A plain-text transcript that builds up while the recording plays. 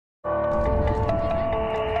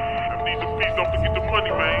funny,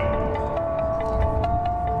 man.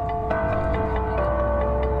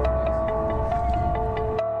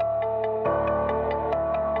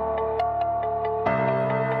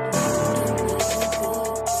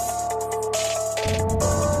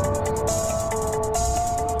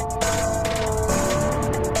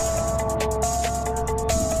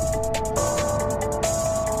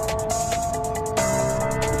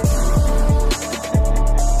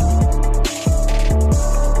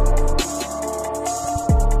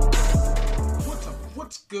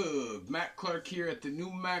 Matt Clark here at the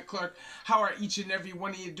new Matt Clark. How are each and every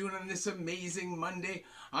one of you doing on this amazing Monday?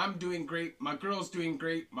 I'm doing great. My girl's doing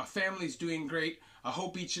great. My family's doing great. I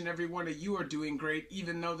hope each and every one of you are doing great,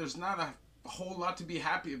 even though there's not a whole lot to be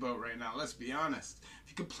happy about right now. Let's be honest.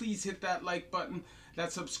 If you could please hit that like button,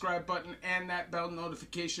 that subscribe button, and that bell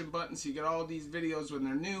notification button so you get all these videos when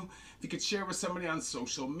they're new. If you could share with somebody on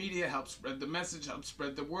social media, help spread the message, help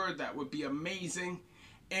spread the word, that would be amazing.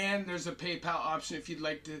 And there's a PayPal option if you'd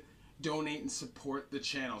like to donate and support the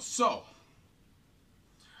channel. So,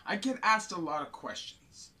 I get asked a lot of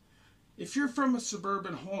questions. If you're from a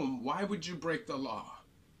suburban home, why would you break the law?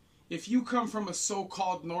 If you come from a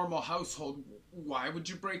so-called normal household, why would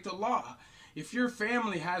you break the law? If your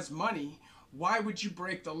family has money, why would you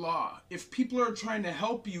break the law? If people are trying to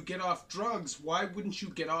help you get off drugs, why wouldn't you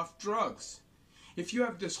get off drugs? If you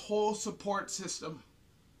have this whole support system,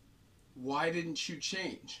 why didn't you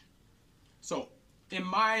change? So, in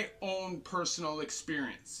my own personal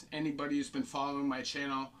experience, anybody who's been following my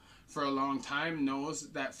channel for a long time knows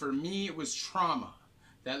that for me it was trauma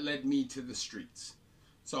that led me to the streets.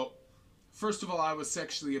 So, first of all, I was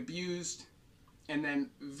sexually abused, and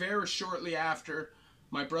then very shortly after,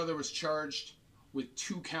 my brother was charged with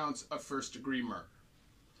 2 counts of first-degree murder.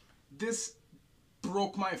 This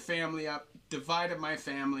broke my family up, divided my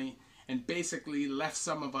family, and basically left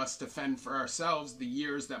some of us to fend for ourselves the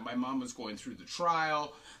years that my mom was going through the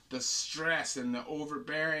trial, the stress and the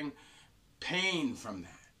overbearing pain from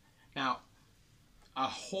that. Now, a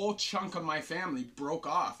whole chunk of my family broke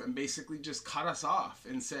off and basically just cut us off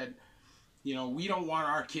and said, you know, we don't want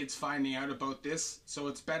our kids finding out about this, so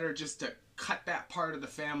it's better just to cut that part of the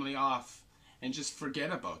family off and just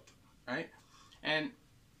forget about them, right? And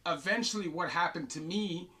eventually what happened to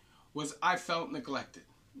me was I felt neglected.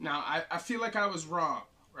 Now, I feel like I was wrong,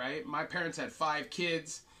 right? My parents had 5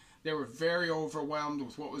 kids. They were very overwhelmed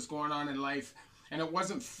with what was going on in life. And it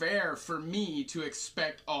wasn't fair for me to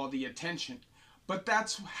expect all the attention. But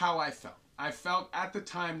that's how I felt. I felt at the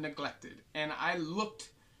time neglected. And I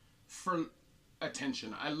looked for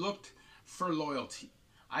attention. I looked for loyalty.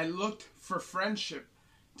 I looked for friendship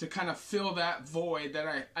to kind of fill that void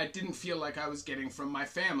that I didn't feel like I was getting from my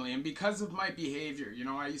family. And because of my behavior, you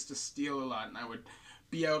know, I used to steal a lot and I would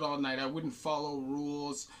be out all night. I wouldn't follow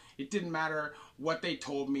rules. It didn't matter what they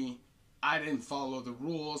told me. I didn't follow the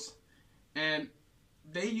rules. And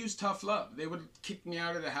they used tough love. They would kick me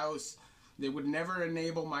out of the house. They would never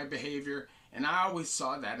enable my behavior. And I always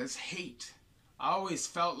saw that as hate. I always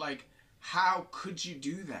felt like, how could you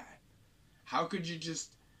do that? How could you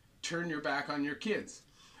just turn your back on your kids?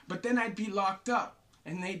 But then I'd be locked up.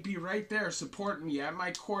 And they'd be right there supporting me at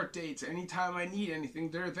my court dates. Anytime I need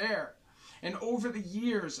anything, they're there. And over the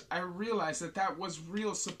years, I realized that that was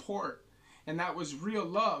real support and that was real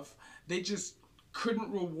love. They just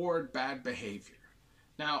couldn't reward bad behavior.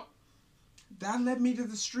 Now, that led me to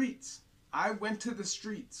the streets. I went to the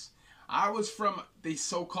streets. I was from the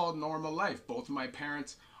so-called normal life. Both of my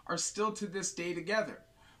parents are still to this day together.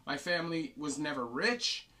 My family was never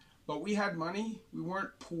rich, but we had money. We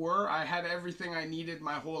weren't poor. I had everything I needed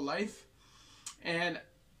my whole life. And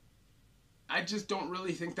I just don't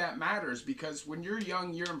really think that matters, because when you're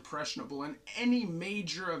young, you're impressionable, and any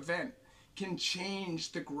major event can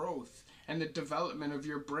change the growth and the development of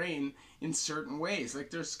your brain in certain ways.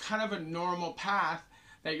 Like, there's kind of a normal path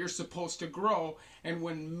that you're supposed to grow, and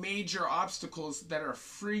when major obstacles that are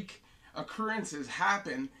freak occurrences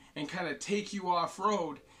happen and kind of take you off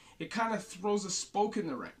road, it kind of throws a spoke in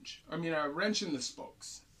the wrench. I mean, a wrench in the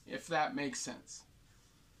spokes, if that makes sense.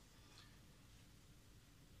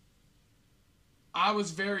 I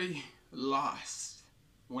was very lost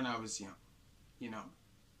when I was young, you know,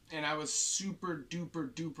 and I was super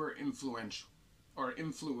duper duper influential, or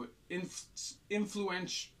influential.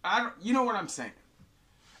 You know what I'm saying.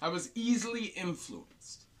 I was easily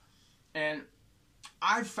influenced, and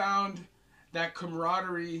I found that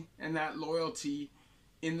camaraderie and that loyalty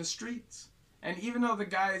in the streets. And even though the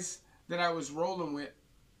guys that I was rolling with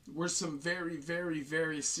were some very, very,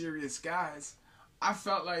 very serious guys, I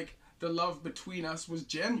felt like the love between us was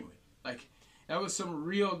genuine. Like, that was some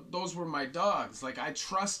real, those were my dogs. Like, I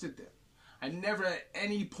trusted them. I never at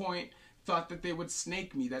any point thought that they would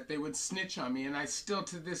snake me, that they would snitch on me. And I still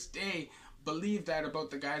to this day believe that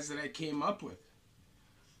about the guys that I came up with.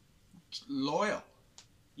 Loyal,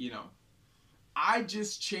 you know. I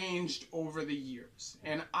just changed over the years.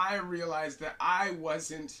 And I realized that I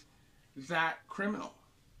wasn't that criminal.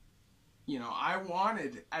 You know, I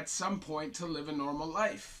wanted at some point to live a normal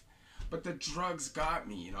life. But the drugs got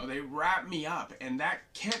me, you know, they wrapped me up. And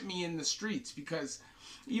that kept me in the streets because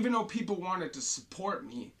even though people wanted to support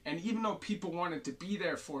me and even though people wanted to be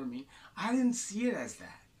there for me, I didn't see it as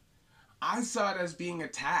that. I saw it as being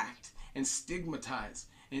attacked and stigmatized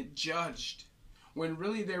and judged. When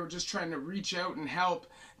really they were just trying to reach out and help.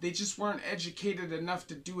 They just weren't educated enough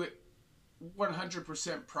to do it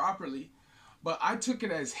 100% properly. But I took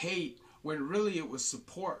it as hate when really it was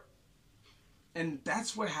support. And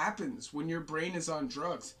that's what happens when your brain is on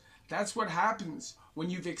drugs. That's what happens when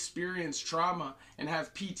you've experienced trauma and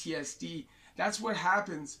have PTSD. That's what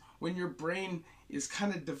happens when your brain is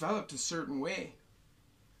kind of developed a certain way.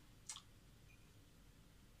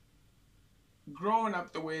 Growing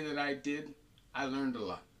up the way that I did, I learned a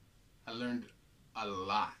lot. I learned a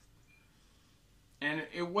lot. And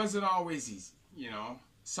it wasn't always easy, you know.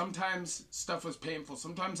 Sometimes stuff was painful.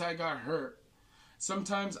 Sometimes I got hurt.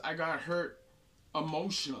 Sometimes I got hurt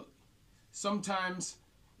emotionally. Sometimes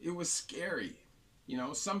it was scary. You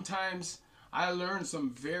know, sometimes I learned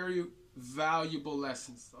some very valuable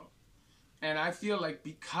lessons though. And I feel like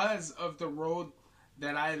because of the road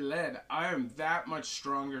that I led, I am that much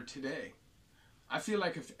stronger today. I feel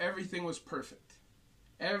like if everything was perfect,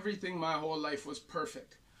 everything my whole life was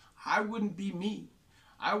perfect, I wouldn't be me.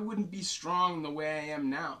 I wouldn't be strong the way I am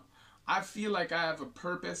now. I feel like I have a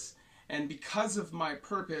purpose, and because of my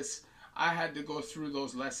purpose, I had to go through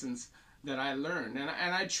those lessons that I learned. And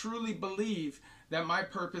I truly believe that my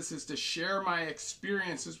purpose is to share my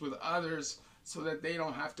experiences with others so that they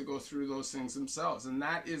don't have to go through those things themselves. And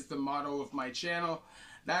that is the motto of my channel.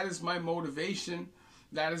 That is my motivation.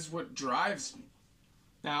 That is what drives me.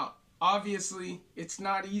 Now, obviously, it's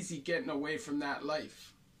not easy getting away from that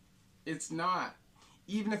life. It's not.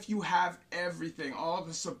 Even if you have everything, all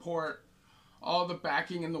the support, all the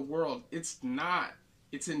backing in the world, it's not.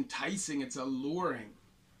 It's enticing, it's alluring.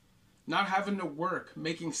 Not having to work,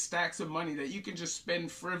 making stacks of money that you can just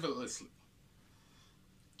spend frivolously.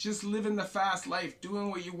 Just living the fast life,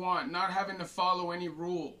 doing what you want, not having to follow any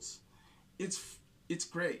rules. It's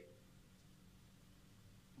great.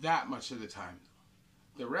 That much of the time.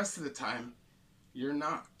 The rest of the time, you're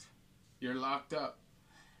knocked. You're locked up.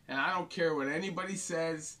 And I don't care what anybody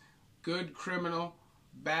says, good criminal,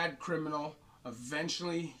 bad criminal,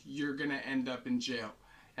 eventually you're going to end up in jail.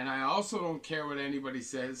 And I also don't care what anybody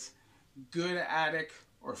says, good addict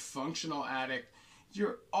or functional addict,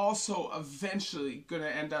 you're also eventually going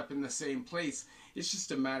to end up in the same place. It's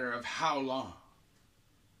just a matter of how long.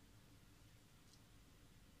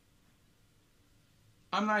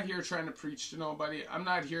 I'm not here trying to preach to nobody. I'm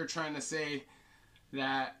not here trying to say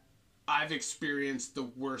that I've experienced the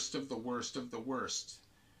worst of the worst of the worst.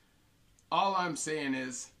 All I'm saying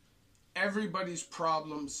is everybody's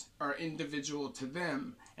problems are individual to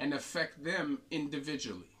them and affect them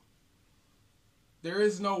individually. There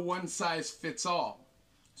is no one size fits all.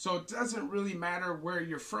 So it doesn't really matter where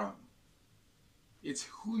you're from. It's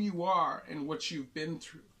who you are and what you've been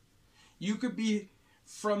through. You could be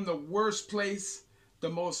from the worst place, the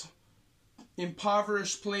most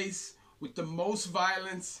impoverished place with the most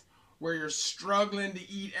violence, where you're struggling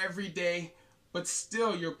to eat every day, but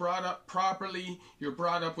still you're brought up properly, you're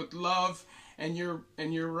brought up with love, and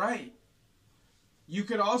you're right. You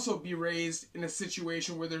could also be raised in a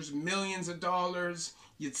situation where there's millions of dollars,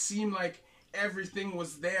 you'd seem like everything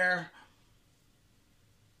was there,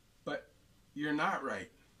 but you're not right.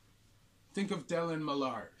 Think of Dylan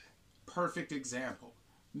Millard, perfect example.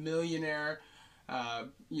 Millionaire,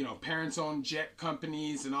 parents own jet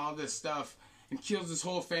companies and all this stuff, and kills his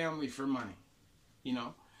whole family for money. You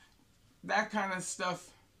know, that kind of stuff,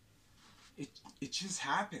 it just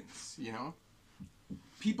happens, you know.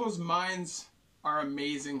 People's minds are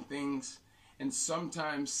amazing things, and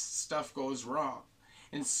sometimes stuff goes wrong.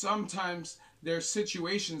 And sometimes there are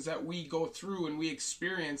situations that we go through and we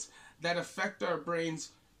experience that affect our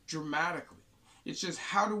brains dramatically. It's just,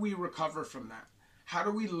 how do we recover from that? How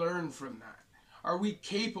do we learn from that? Are we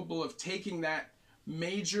capable of taking that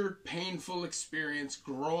major painful experience,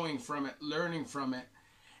 growing from it, learning from it,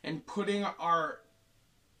 and putting our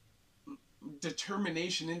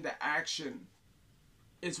determination into action?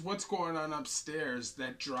 It's what's going on upstairs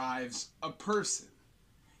that drives a person.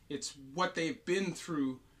 It's what they've been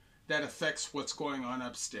through that affects what's going on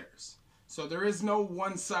upstairs. So there is no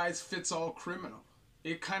one size fits all criminal.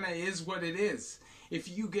 It kind of is what it is. If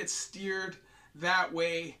you get steered that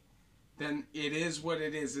way, then it is what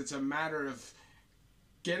it is. It's a matter of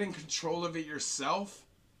getting control of it yourself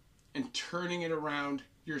and turning it around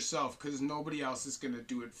yourself, because nobody else is going to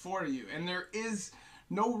do it for you. And there is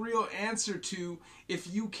no real answer to,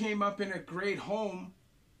 if you came up in a great home,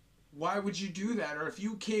 why would you do that? Or if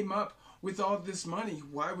you came up with all this money,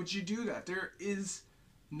 why would you do that? There is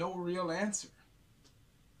no real answer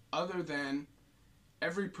other than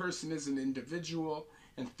every person is an individual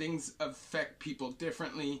and things affect people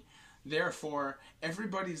differently. Therefore,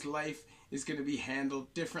 everybody's life is going to be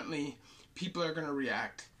handled differently. People are going to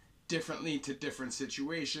react differently to different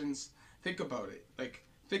situations. Think about it. Like,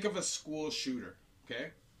 think of a school shooter,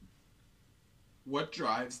 okay? What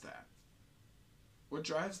drives that? What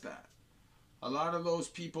drives that? A lot of those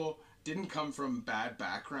people didn't come from bad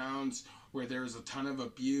backgrounds where there's a ton of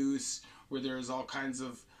abuse, where there's all kinds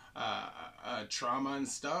of trauma and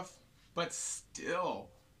stuff. But still,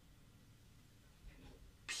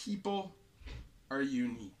 people are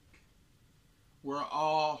unique. We're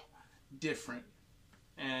all different.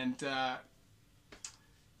 And,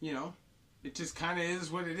 you know, it just kind of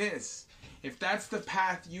is what it is. If that's the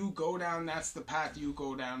path you go down, that's the path you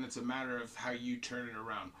go down. It's a matter of how you turn it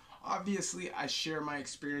around. Obviously, I share my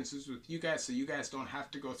experiences with you guys so you guys don't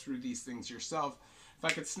have to go through these things yourself. If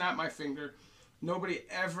I could snap my finger, nobody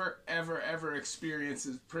ever, ever, ever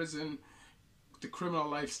experiences prison, the criminal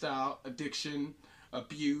lifestyle, addiction,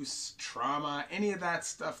 abuse, trauma, any of that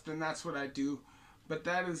stuff, then that's what I do. But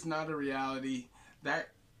that is not a reality. That,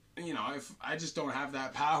 you know, if I just don't have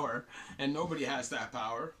that power, and nobody has that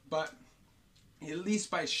power. But at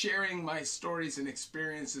least by sharing my stories and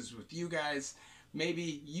experiences with you guys,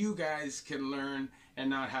 maybe you guys can learn and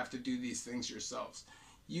not have to do these things yourselves.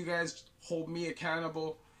 You guys hold me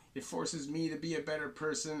accountable. It forces me to be a better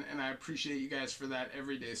person, and I appreciate you guys for that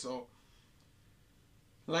every day. So,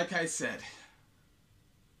 like I said,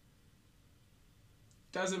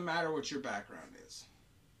 doesn't matter what your background is.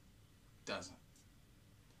 Doesn't.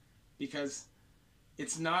 Because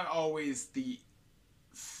it's not always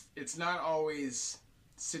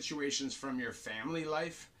situations from your family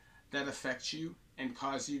life that affect you and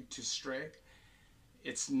cause you to stray.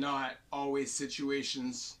 It's not always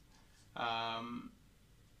situations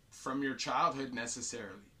from your childhood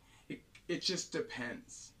necessarily. It just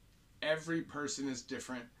depends. Every person is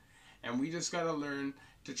different, and we just got to learn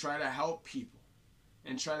to try to help people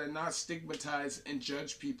and try to not stigmatize and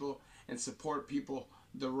judge people and support people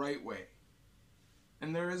the right way.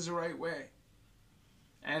 And there is a right way.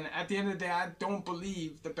 And at the end of the day, I don't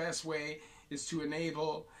believe the best way is to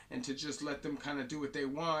enable and to just let them kind of do what they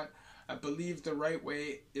want. I believe the right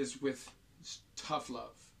way is with tough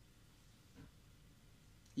love.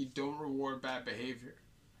 You don't reward bad behavior.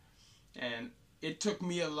 And it took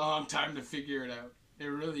me a long time to figure it out. It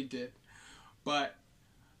really did. But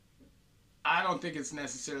I don't think it's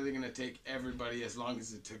necessarily going to take everybody as long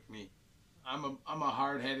as it took me. I'm a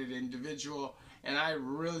hard-headed individual, and I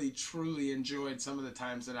really, truly enjoyed some of the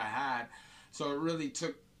times that I had. So it really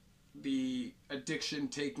took the addiction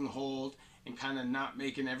taking hold and kind of not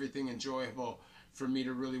making everything enjoyable for me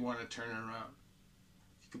to really want to turn it around.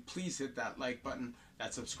 If you could please hit that like button,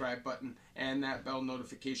 that subscribe button, and that bell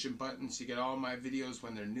notification button so you get all my videos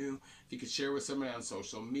when they're new. If you could share with somebody on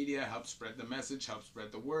social media, help spread the message, help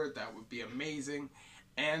spread the word, that would be amazing.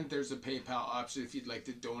 And there's a PayPal option if you'd like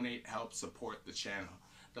to donate, help support the channel.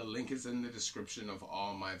 The link is in the description of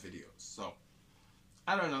all my videos. So,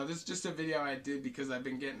 I don't know, this is just a video I did because I've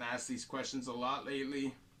been getting asked these questions a lot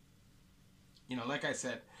lately. You know, like I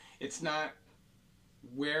said, it's not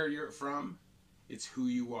where you're from, it's who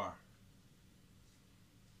you are.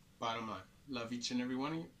 Bottom line, love each and every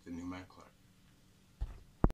one of you, the new Matt Clark.